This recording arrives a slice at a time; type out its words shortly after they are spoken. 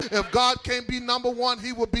If God can't be number one,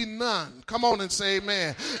 he will be none. Come on and say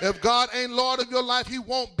amen. If God ain't Lord of your life, he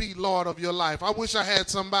won't be Lord of your life. I wish I had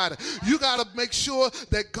somebody. You got to make sure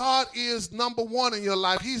that God is number one in your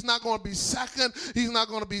life. He's not going to be second. He's not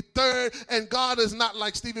going to be third. And God is not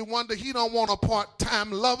like Stevie Wonder. He don't want a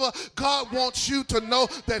part-time lover. God wants you to know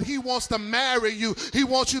that he wants to marry you. He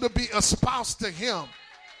wants you to be a spouse to him.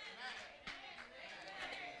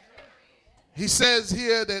 He says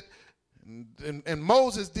here that and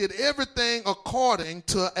Moses did everything according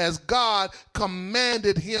to as God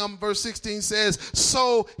commanded him. Verse 16 says,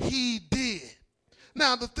 so he did.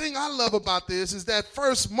 Now, the thing I love about this is that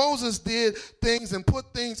first Moses did things and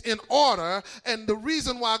put things in order, and the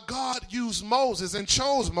reason why God used Moses and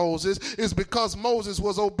chose Moses is because Moses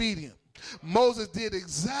was obedient. Moses did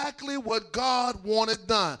exactly what God wanted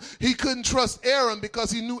done. He couldn't trust Aaron because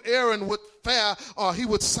he knew Aaron would fare or he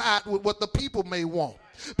would side with what the people may want.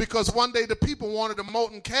 Because one day the people wanted a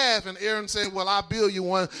molten calf, and Aaron said, well, I'll build you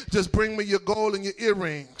one. Just bring me your gold and your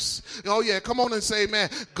earrings. Oh, yeah, come on and say amen.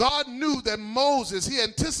 God knew that Moses, he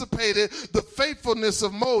anticipated the faithfulness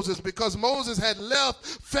of Moses because Moses had left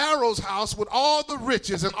Pharaoh's house with all the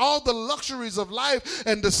riches and all the luxuries of life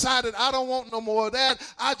and decided, I don't want no more of that.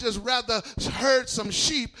 I just rather herd some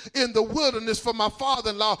sheep in the wilderness for my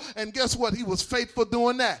father-in-law. And guess what? He was faithful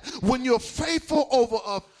doing that. When you're faithful over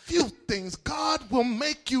a few things, God will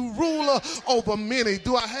make you ruler over many.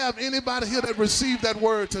 Do I have anybody here that received that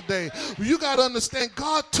word today? You got to understand,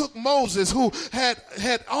 God took Moses, who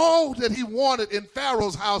had all that he wanted in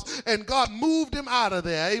Pharaoh's house, and God moved him out of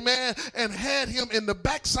there, amen, and had him in the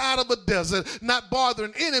backside of a desert, not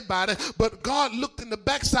bothering anybody, but God looked in the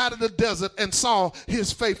backside of the desert and saw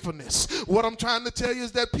his faithfulness. What I'm trying to tell you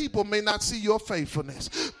is that people may not see your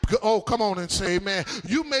faithfulness. Oh, come on and say amen.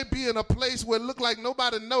 You may be in a place where it look like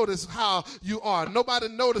nobody notice how you are. Nobody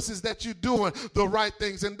notices that you're doing the right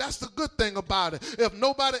things, and that's the good thing about it. If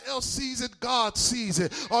nobody else sees it, God sees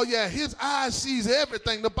it. Oh yeah, his eyes sees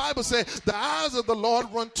everything. The Bible says the eyes of the Lord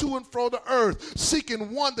run to and fro the earth,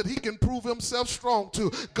 seeking one that he can prove himself strong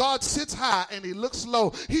to. God sits high and he looks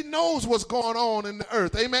low. He knows what's going on in the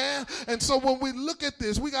earth, amen. And so when we look at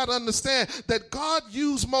this, we got to understand that God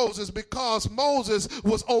used Moses because Moses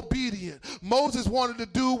was obedient. Moses wanted to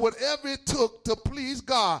do whatever it took to please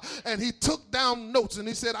God. And he took down notes and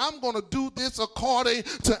he said, I'm going to do this according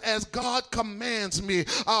to as God commands me.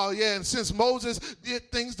 Oh yeah, and since Moses did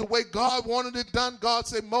things the way God wanted it done, God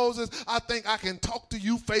said, Moses, I think I can talk to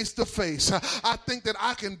you face to face. I think that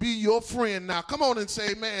I can be your friend now. Come on and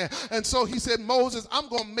say amen. And so he said, Moses, I'm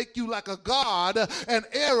going to make you like a God, and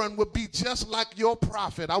Aaron would be just like your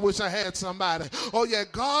prophet. I wish I had somebody. Oh yeah,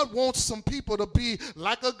 God wants some people to be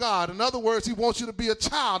like a God. In other words, he wants you to be a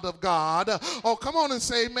child of God. Oh, come on and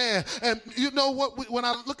say amen. And you know what, when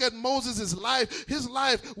I look at Moses' life, his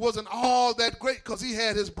life wasn't all that great because he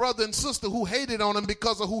had his brother and sister who hated on him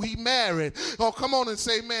because of who he married. Oh, come on and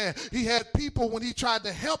say amen. He had people, when he tried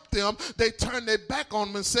to help them, they turned their back on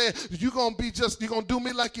him and said, you're going to do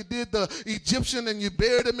me like you did the Egyptian and you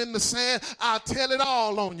buried him in the sand. I'll tell it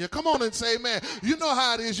all on you. Come on and say amen. You know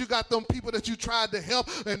how it is. You got them people that you tried to help,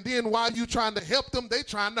 and then while you trying to help them, they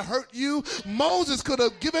trying to hurt you. Moses could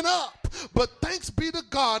have given up. But thanks be to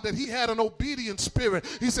God that he had an obedient spirit.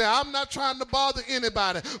 He said, I'm not trying to bother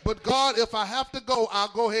anybody, but God, if I have to go, I'll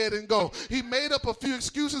go ahead and go. He made up a few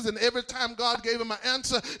excuses, and every time God gave him an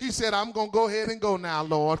answer, he said, I'm going to go ahead and go now,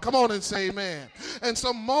 Lord. Come on and say amen. And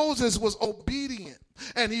so Moses was obedient,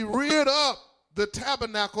 and he reared up the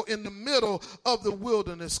tabernacle in the middle of the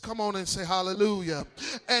wilderness. Come on and say hallelujah.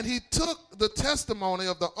 And he took the testimony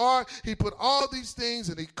of the ark. He put all these things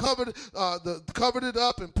and he covered it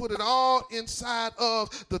up and put it all inside of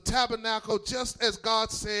the tabernacle just as God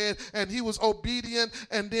said, and he was obedient.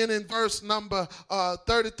 And then in verse number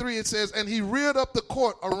 33 it says, and he reared up the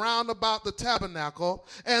court around about the tabernacle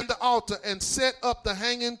and the altar and set up the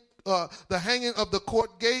hanging of the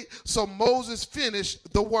court gate. So Moses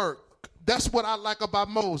finished the work. That's what I like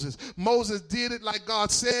about Moses. Moses did it like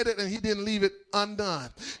God said it, and he didn't leave it undone.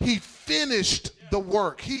 He finished the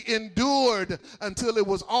work. He endured until it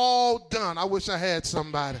was all done. I wish I had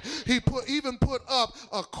somebody. He even put up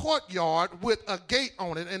a courtyard with a gate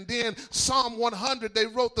on it. And then Psalm 100, they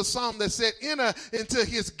wrote the psalm that said, enter into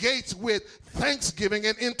his gates with thanksgiving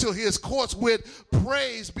and into his courts with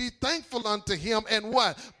praise. Be thankful unto him and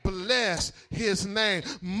what? Bless his name.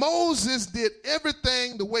 Moses did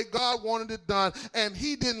everything the way God wanted it done, and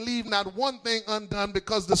he didn't leave not one thing undone,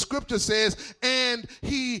 because the scripture says, and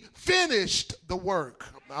he finished the work.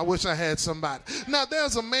 I wish I had somebody. Now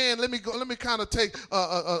there's a man. Let me kind of take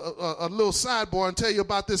a little sidebar and tell you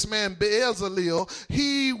about this man Bezalel.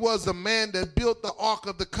 He was the man that built the Ark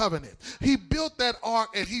of the Covenant. He built that ark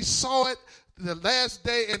and he saw it the last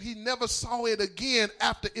day, and he never saw it again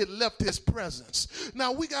after it left his presence.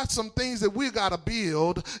 Now we got some things that we got to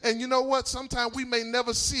build, and you know what? Sometimes we may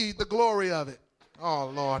never see the glory of it.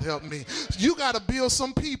 Oh, Lord, help me. You got to build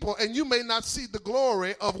some people, and you may not see the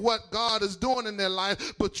glory of what God is doing in their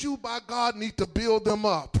life, but you, by God, need to build them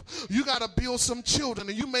up. You got to build some children,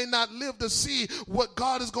 and you may not live to see what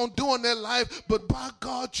God is going to do in their life, but by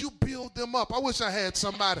God, you build them up. I wish I had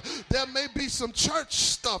somebody. There may be some church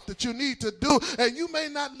stuff that you need to do, and you may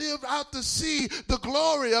not live out to see the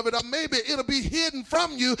glory of it, or maybe it'll be hidden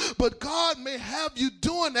from you, but God may have you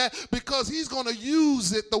doing that because he's going to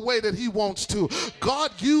use it the way that he wants to.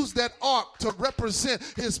 God used that ark to represent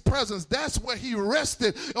his presence. That's where he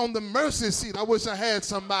rested on the mercy seat. I wish I had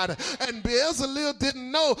somebody. And Bezalel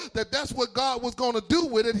didn't know that that's what God was going to do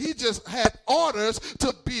with it. He just had orders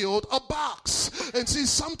to build a box. And see,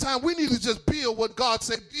 sometimes we need to just build what God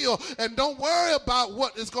said build, and don't worry about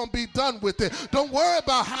what is going to be done with it. Don't worry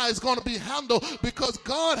about how it's going to be handled, because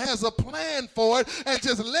God has a plan for it, and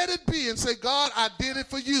just let it be and say, God, I did it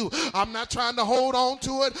for you. I'm not trying to hold on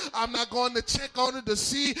to it. I'm not going to check on it to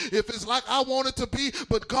see if it's like I want it to be,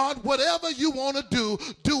 but God, whatever you want to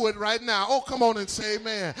do it right now. Oh, come on and say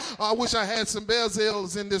amen. I wish I had some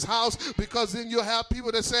Bezalels in this house, because then you'll have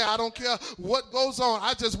people that say, I don't care what goes on.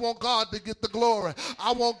 I just want God to get the glory.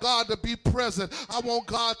 I want God to be present. I want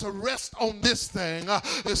God to rest on this thing.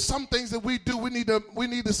 There's some things that we do. We need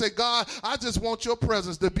to say, God, I just want your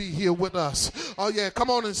presence to be here with us. Oh yeah, come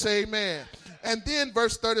on and say amen. And then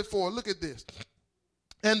verse 34, look at this.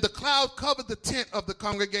 And the cloud covered the tent of the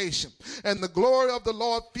congregation, and the glory of the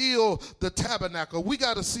Lord filled the tabernacle. We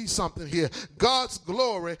got to see something here. God's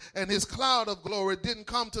glory and his cloud of glory didn't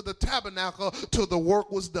come to the tabernacle till the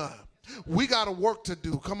work was done. We got a work to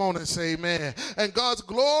do. Come on and say amen. And God's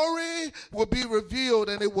glory will be revealed,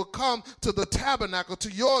 and it will come to the tabernacle,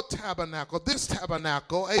 to your tabernacle, this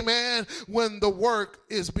tabernacle, amen, when the work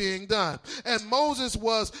is being done. And Moses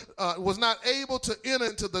was not able to enter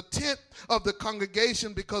into the tent of the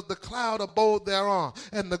congregation because the cloud abode thereon,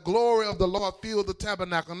 and the glory of the Lord filled the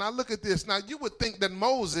tabernacle. Now look at this. Now you would think that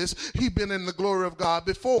Moses, he'd been in the glory of God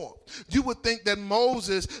before. You would think that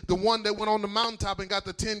Moses, the one that went on the mountaintop and got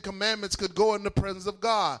the 10 commandments, could go in the presence of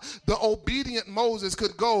God. The obedient Moses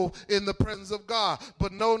could go in the presence of God.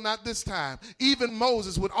 But no, not this time. Even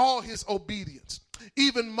Moses, with all his obedience,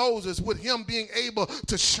 even Moses, with him being able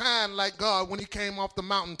to shine like God when he came off the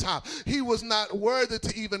mountaintop, he was not worthy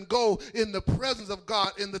to even go in the presence of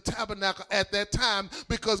God in the tabernacle at that time,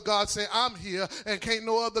 because God said, I'm here, and can't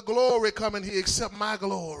no other glory come in here except my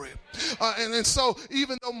glory. And so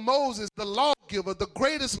even though Moses, the lawgiver, the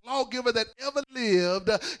greatest lawgiver that ever lived,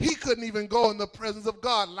 he couldn't even go in the presence of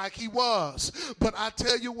God like he was. But I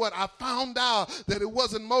tell you what, I found out that it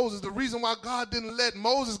wasn't Moses. The reason why God didn't let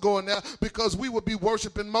Moses go in there, because we would be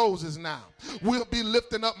worshiping Moses now. We'll be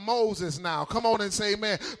lifting up Moses now. Come on and say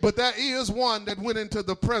amen. But there is one that went into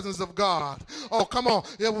the presence of God. Oh, come on.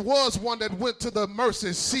 There was one that went to the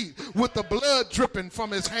mercy seat with the blood dripping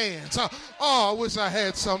from his hands. Oh, I wish I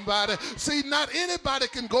had somebody. See, not anybody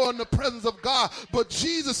can go in the presence of God, but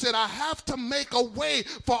Jesus said, I have to make a way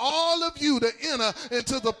for all of you to enter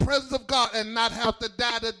into the presence of God and not have to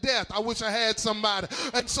die to death. I wish I had somebody.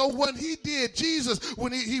 And so when he did, Jesus,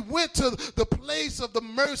 when he went to the place of the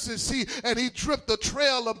mercy seat, and he dripped the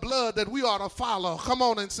trail of blood that we ought to follow. Come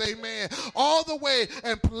on and say amen. All the way,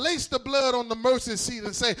 and place the blood on the mercy seat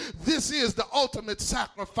and say, this is the ultimate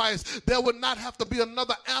sacrifice. There would not have to be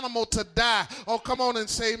another animal to die. Oh, come on and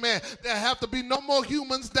say amen. There have to be no more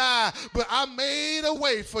humans die, but I made a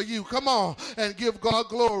way for you. Come on and give God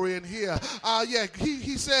glory in here.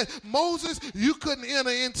 He said, Moses, you couldn't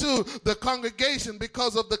enter into the congregation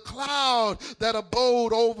because of the cloud that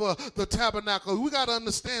abode over the tabernacle. We got to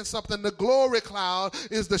understand something. The glory cloud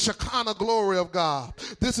is the Shekinah glory of God.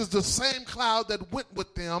 This is the same cloud that went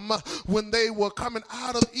with them when they were coming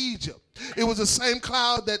out of Egypt. It was the same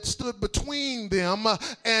cloud that stood between them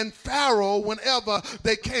and Pharaoh whenever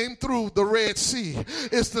they came through the Red Sea.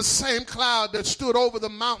 It's the same cloud that stood over the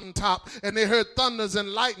mountaintop, and they heard thunders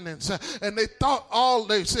and lightnings, and they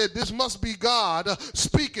said, this must be God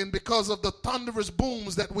speaking because of the thunderous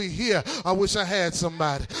booms that we hear. I wish I had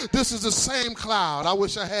somebody. This is the same cloud. I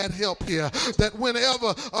wish I had help here. That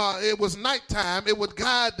whenever it was nighttime, it would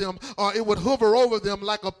guide them, or it would hover over them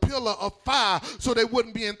like a pillar of fire, so they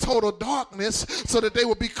wouldn't be in total darkness so that they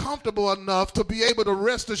would be comfortable enough to be able to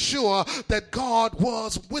rest assured that God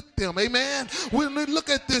was with them. Amen. When we look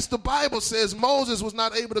at this, the Bible says Moses was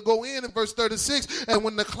not able to go in verse 36, and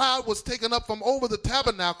when the cloud was taken up from over the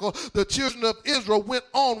tabernacle, the children of Israel went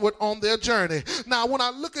onward on their journey. Now, when I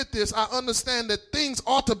look at this, I understand that things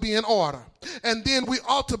ought to be in order. And then we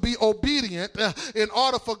ought to be obedient in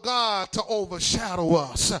order for God to overshadow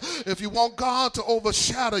us. If you want God to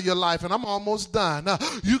overshadow your life, and I'm almost done,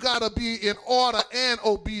 you got to be in order and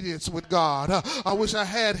obedience with God. I wish I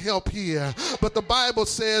had help here. But the Bible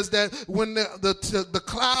says that when the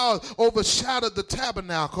cloud overshadowed the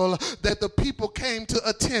tabernacle, that the people came to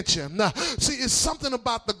attention. See, it's something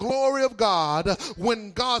about the glory of God.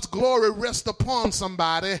 When God's glory rests upon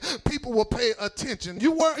somebody, people will pay attention.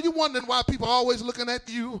 You wondering why people are always looking at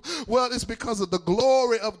you? Well, it's because of the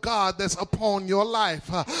glory of God that's upon your life.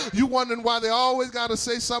 You wondering why they always got to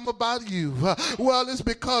say something about you? Well, it's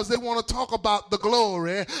because they want to talk about the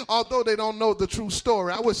glory, although they don't know the true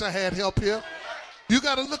story. I wish I had help here. You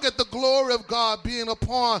got to look at the glory of God being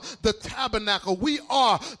upon the tabernacle. We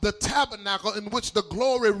are the tabernacle in which the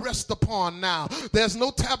glory rests upon now. There's no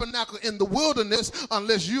tabernacle in the wilderness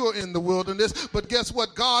unless you're in the wilderness. But guess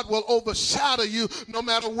what? God will overshadow you no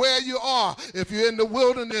matter where you are. If you're in the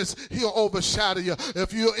wilderness, he'll overshadow you.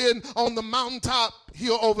 If you're on the mountaintop,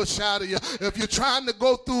 he'll overshadow you. If you're trying to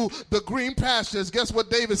go through the green pastures, guess what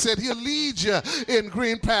David said? He'll lead you in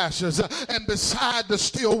green pastures and beside the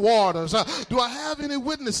still waters. Do I have any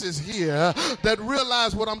witnesses here that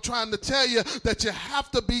realize what I'm trying to tell you? That you have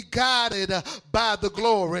to be guided by the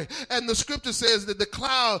glory. And the scripture says that the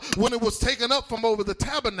cloud, when it was taken up from over the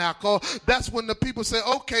tabernacle, that's when the people say,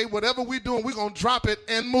 okay, whatever we're doing, we're going to drop it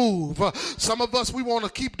and move. Some of us, we want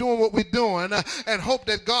to keep doing what we're doing and hope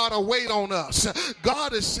that God will wait on us.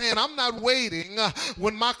 God is saying, I'm not waiting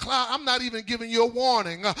when my cloud, I'm not even giving you a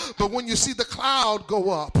warning, but when you see the cloud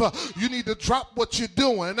go up, you need to drop what you're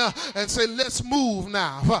doing and say, let's move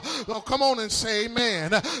now. Oh, come on and say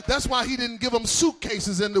amen. That's why he didn't give them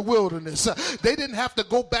suitcases in the wilderness. They didn't have to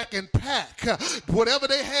go back and pack. Whatever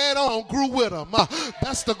they had on grew with them.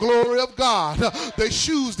 That's the glory of God. Their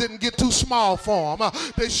shoes didn't get too small for them.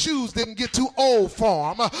 Their shoes didn't get too old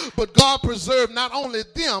for them. But God preserved not only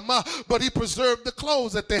them, but he preserved the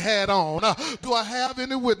clothes that they had on. Do I have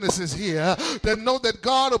any witnesses here that know that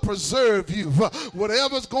God will preserve you?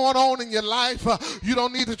 Whatever's going on in your life, you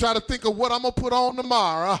don't need to try to think of what I'm going to put on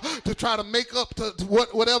tomorrow to try to make up to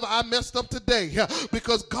whatever I messed up today,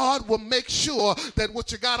 because God will make sure that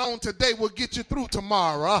what you got on today will get you through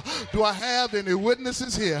tomorrow. Do I have any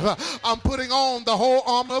witnesses here? I'm putting on the whole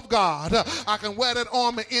armor of God. I can wear that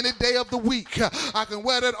armor any day of the week. I can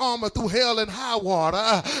wear that armor through hell and high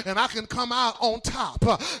water, and I can come out on top,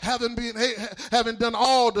 having done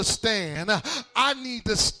all to stand. I need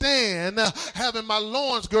to stand having my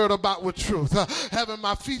loins girded about with truth, having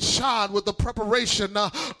my feet shod with the preparation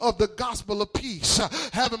of the gospel of peace,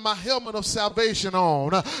 having my helmet of salvation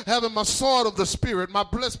on, having my sword of the spirit, my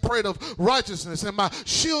breastplate of righteousness, and my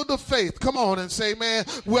shield of faith. Come on and say, man,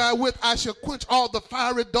 wherewith I shall quench all the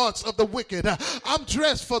fiery darts of the wicked. I'm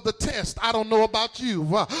dressed for the test. I don't know about you.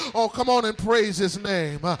 Oh, come on and praise his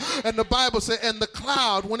name. And the Bible says, and the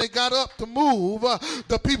cloud, when it got up to move,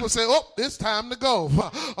 the people say, oh, it's time to go.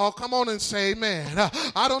 Oh, come on and say amen.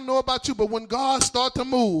 I don't know about you, but when God starts to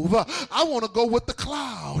move, I want to go with the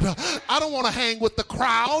cloud. I don't want to hang with the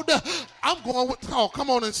crowd. I'm going with, oh, come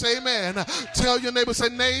on and say amen. Tell your neighbor, say,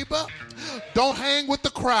 neighbor, don't hang with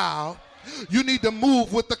the crowd. You need to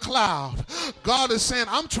move with the cloud. God is saying,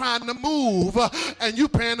 I'm trying to move and you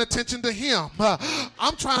paying attention to him.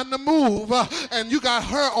 I'm trying to move and you got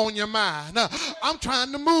her on your mind. I'm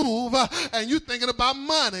trying to move and you thinking about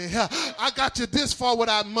money. I got you this far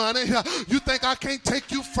without money. You think I can't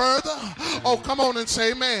take you further? Oh, come on and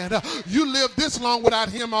say amen. You live this long without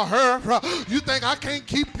him or her. You think I can't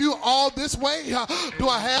keep you all this way? Do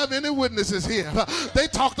I have any witnesses here? They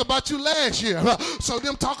talked about you last year. So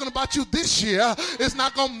them talking about you this year is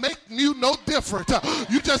not going to make you no different.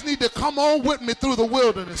 You just need to come on with me through the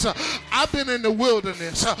wilderness. I've been in the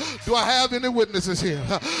wilderness. Do I have any witnesses here?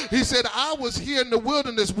 He said, I was here in the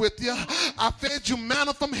wilderness with you. I fed you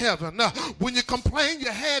manna from heaven. When you complained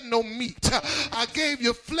you had no meat, I gave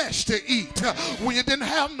you flesh to eat. When you didn't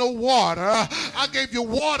have no water, I gave you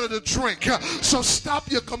water to drink. So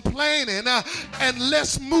stop your complaining and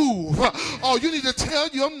let's move. Oh, you need to tell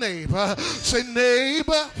your neighbor, say,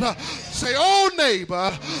 neighbor, say, oh,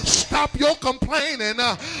 neighbor, stop your complaining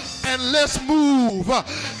and let's move.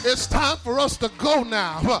 It's time for us to go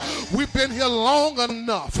now. We've been here long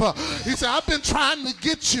enough. He said, I've been trying to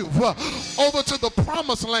get you over to the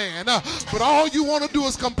promised land, but all you want to do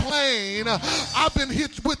is complain. I've been here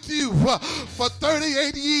with you for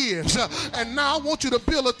 38 years, and now I want you to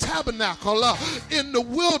build a tabernacle in the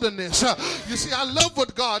wilderness. You see, I love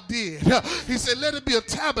what God did. He said, let it be a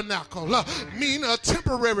tabernacle, meaning a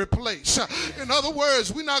temporary place. In other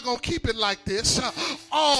words, we're not going to keep it like this all